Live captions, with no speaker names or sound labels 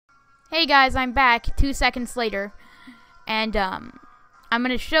Hey guys, I'm back 2 seconds later, and I'm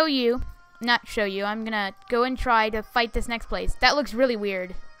gonna show you, not show you, I'm gonna go and try to fight this next place. That looks really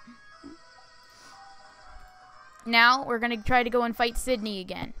weird. Now, we're gonna try to go and fight Sydney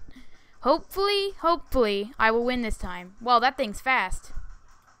again. Hopefully, I will win this time. Well, that thing's fast.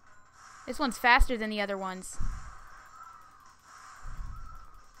 This one's faster than the other ones.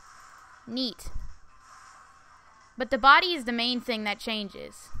 Neat. But the body is the main thing that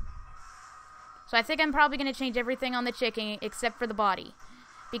changes. So I think I'm probably going to change everything on the chicken except for the body,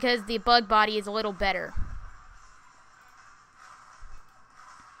 because the bug body is a little better.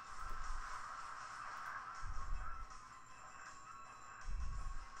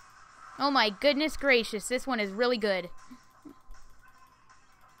 Oh my goodness gracious, this one is really good.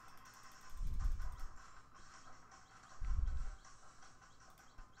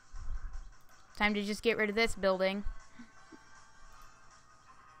 Time to just get rid of this building.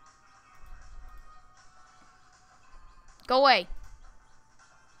 Go away.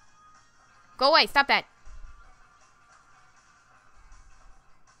 Go away. Stop that.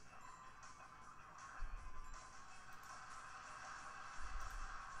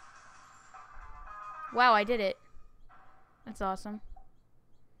 Wow, I did it. That's awesome.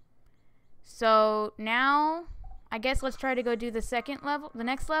 So now, I guess let's try to go do the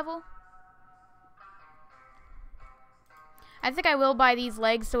next level. I think I will buy these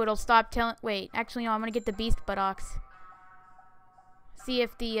legs so it'll stop telling. Wait, actually no, I'm gonna get the beast buttocks. See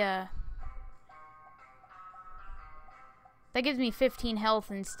if the, that gives me 15 health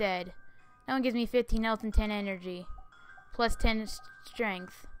instead. That one gives me 15 health and 10 energy. Plus 10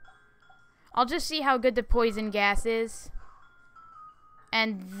 strength. I'll just see how good the poison gas is.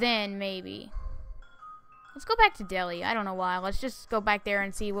 And then, maybe. Let's go back to Delhi. I don't know why. Let's just go back there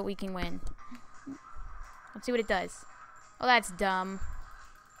and see what we can win. Let's see what it does. Oh, that's dumb.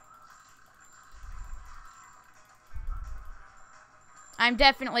 I'm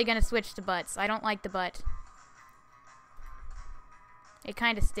definitely gonna switch to butts. I don't like the butt. It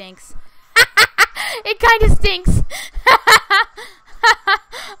kind of stinks. It kind of stinks.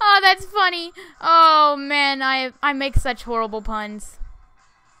 Oh, that's funny. Oh man, I make such horrible puns.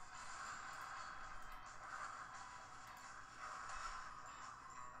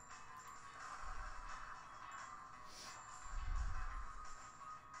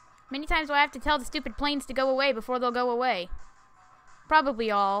 Many times do I have to tell the stupid planes to go away before they'll go away?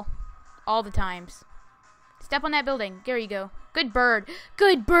 Probably all the times. Step on that building. There you go. Good bird.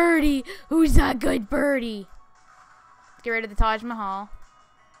 Good birdie. Who's a good birdie? Let's get rid of the Taj Mahal.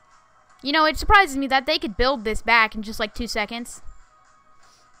 You know, it surprises me that they could build this back in just like 2 seconds.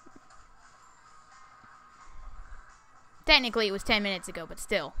 Technically, it was 10 minutes ago, but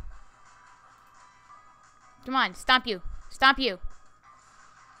still. Come on, stomp you. Stomp you.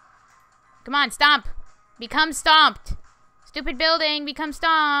 Come on, stomp. Become stomped. Stupid building, become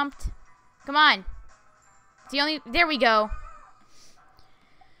stomped. Come on. It's the only... There we go.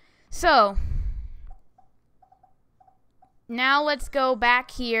 So. Now let's go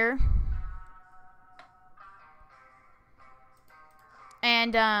back here.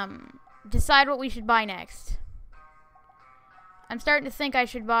 And, decide what we should buy next. I'm starting to think I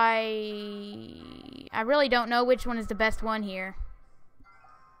should buy... I really don't know which one is the best one here.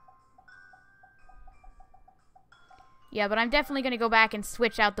 Yeah, but I'm definitely going to go back and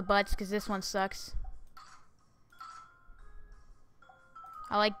switch out the butts because this one sucks.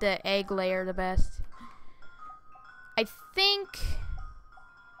 I like the egg layer the best. I think...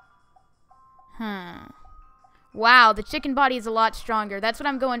 Wow, the chicken body is a lot stronger. That's what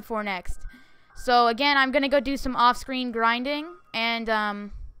I'm going for next. So, again, I'm going to go do some off-screen grinding and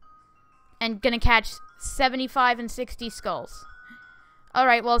going to catch 75 and 60 skulls.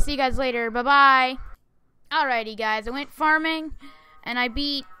 Alright, well, see you guys later. Bye-bye. Alrighty, guys, I went farming, and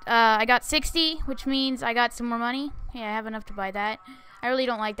I got 60, which means I got some more money. Yeah, I have enough to buy that. I really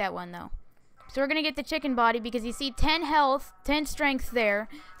don't like that one, though. So we're going to get the chicken body, because you see 10 health, 10 strength there.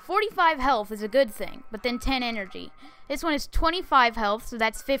 45 health is a good thing, but then 10 energy. This one is 25 health, so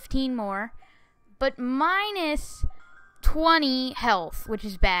that's 15 more, but minus 20 health, which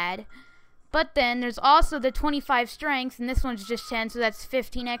is bad. But then there's also the 25 strength, and this one's just 10, so that's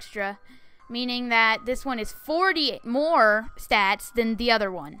 15 extra. Meaning that this one is 40 more stats than the other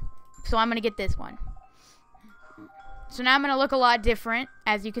one. So I'm going to get this one. So now I'm going to look a lot different.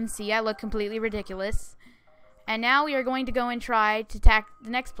 As you can see, I look completely ridiculous. And now we are going to go and try to attack the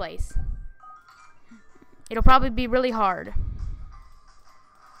next place. It'll probably be really hard.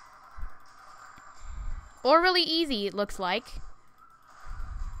 Or really easy, it looks like.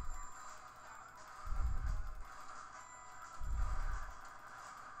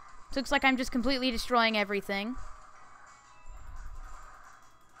 So looks like I'm just completely destroying everything.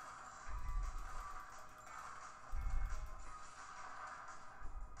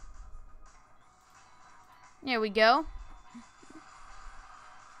 There we go.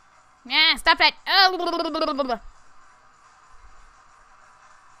 Yeah, stop that. Oh.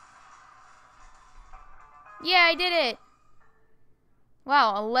 Yeah, I did it.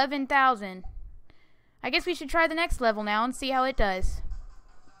 Wow, 11,000. I guess we should try the next level now and see how it does.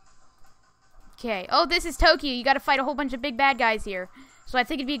 Okay. Oh, this is Tokyo. You gotta fight a whole bunch of big bad guys here. So I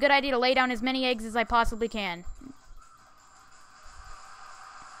think it'd be a good idea to lay down as many eggs as I possibly can.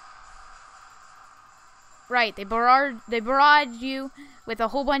 Right, they barrage you with a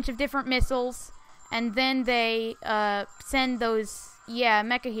whole bunch of different missiles, and then they send those,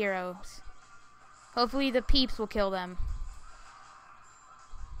 mecha heroes. Hopefully the peeps will kill them.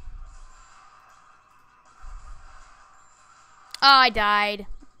 Oh, I died.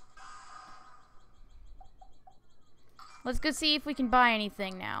 Let's go see if we can buy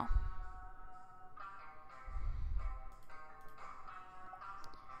anything now.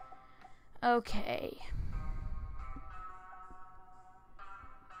 Okay.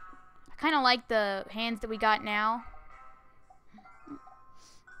 I kind of like the hands that we got now.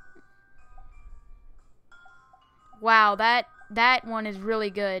 Wow, that one is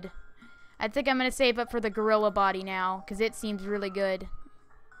really good. I think I'm going to save up for the gorilla body now, because it seems really good.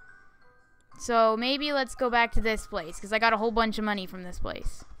 So maybe let's go back to this place, because I got a whole bunch of money from this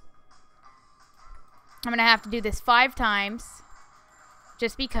place. I'm going to have to do this 5 times,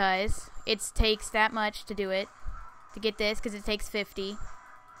 just because it takes that much to do it, to get this, because it takes 50.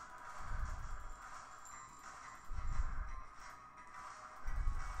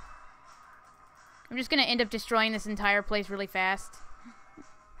 I'm just going to end up destroying this entire place really fast.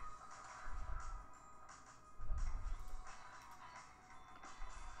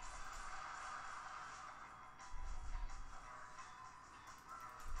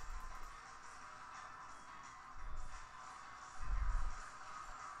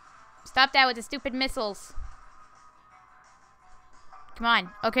 Stop that with the stupid missiles. Come on.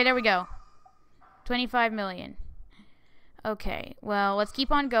 Okay, there we go. 25 million. Okay, well, let's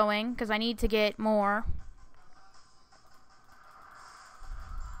keep on going, because I need to get more.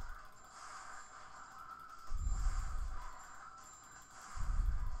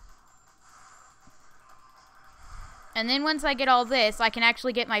 And then once I get all this, I can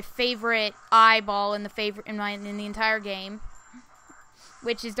actually get my favorite eyeball in the entire game,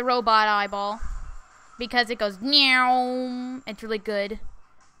 which is the robot eyeball, because it goes meow. It's really good.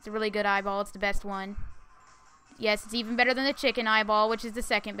 It's a really good eyeball. It's the best one. Yes, it's even better than the chicken eyeball, which is the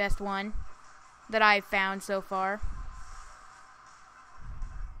second best one that I've found so far.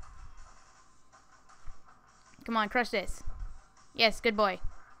 Come on, crush this. Yes, good boy.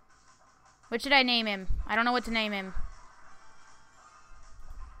 What should I name him? I don't know what to name him.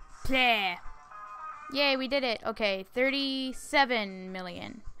 Pleh. Yay, we did it. Okay, 37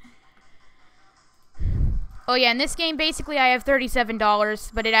 million. Oh yeah, in this game, basically I have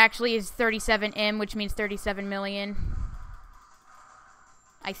 $37, but it actually is 37M, which means 37 million.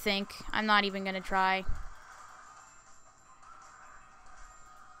 I think. I'm not even gonna try.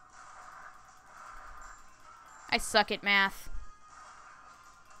 I suck at math.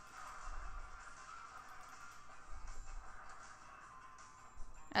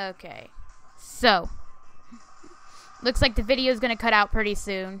 Okay. So. Looks like the video is gonna cut out pretty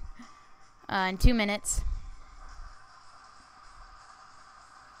soon. In 2 minutes.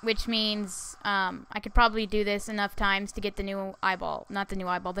 Which means I could probably do this enough times to get the new eyeball. Not the new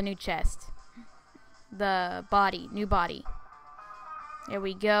eyeball, the new chest. The body, new body. There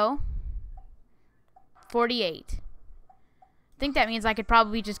we go. 48. I think that means I could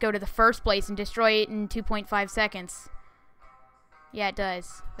probably just go to the first place and destroy it in 2.5 seconds. Yeah, it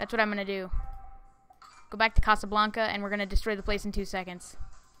does. That's what I'm going to do. Go back to Casablanca, and we're going to destroy the place in 2 seconds.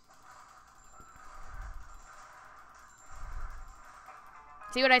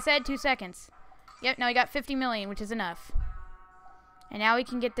 See what I said? 2 seconds. Yep, now we got 50 million, which is enough. And now we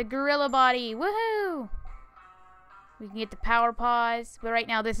can get the gorilla body. Woohoo! We can get the power paws. But right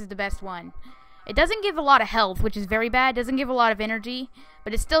now, this is the best one. It doesn't give a lot of health, which is very bad. It doesn't give a lot of energy.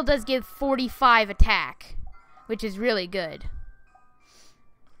 But it still does give 45 attack, which is really good.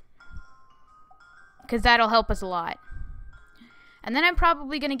 Because that'll help us a lot. And then I'm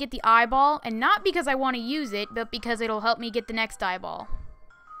probably going to get the eyeball. And not because I want to use it, but because it'll help me get the next eyeball.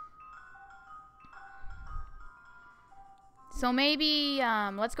 So maybe,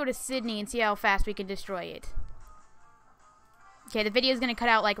 let's go to Sydney and see how fast we can destroy it. Okay, the video is going to cut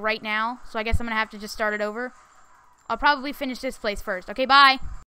out, like, right now. So I guess I'm going to have to just start it over. I'll probably finish this place first. Okay, bye!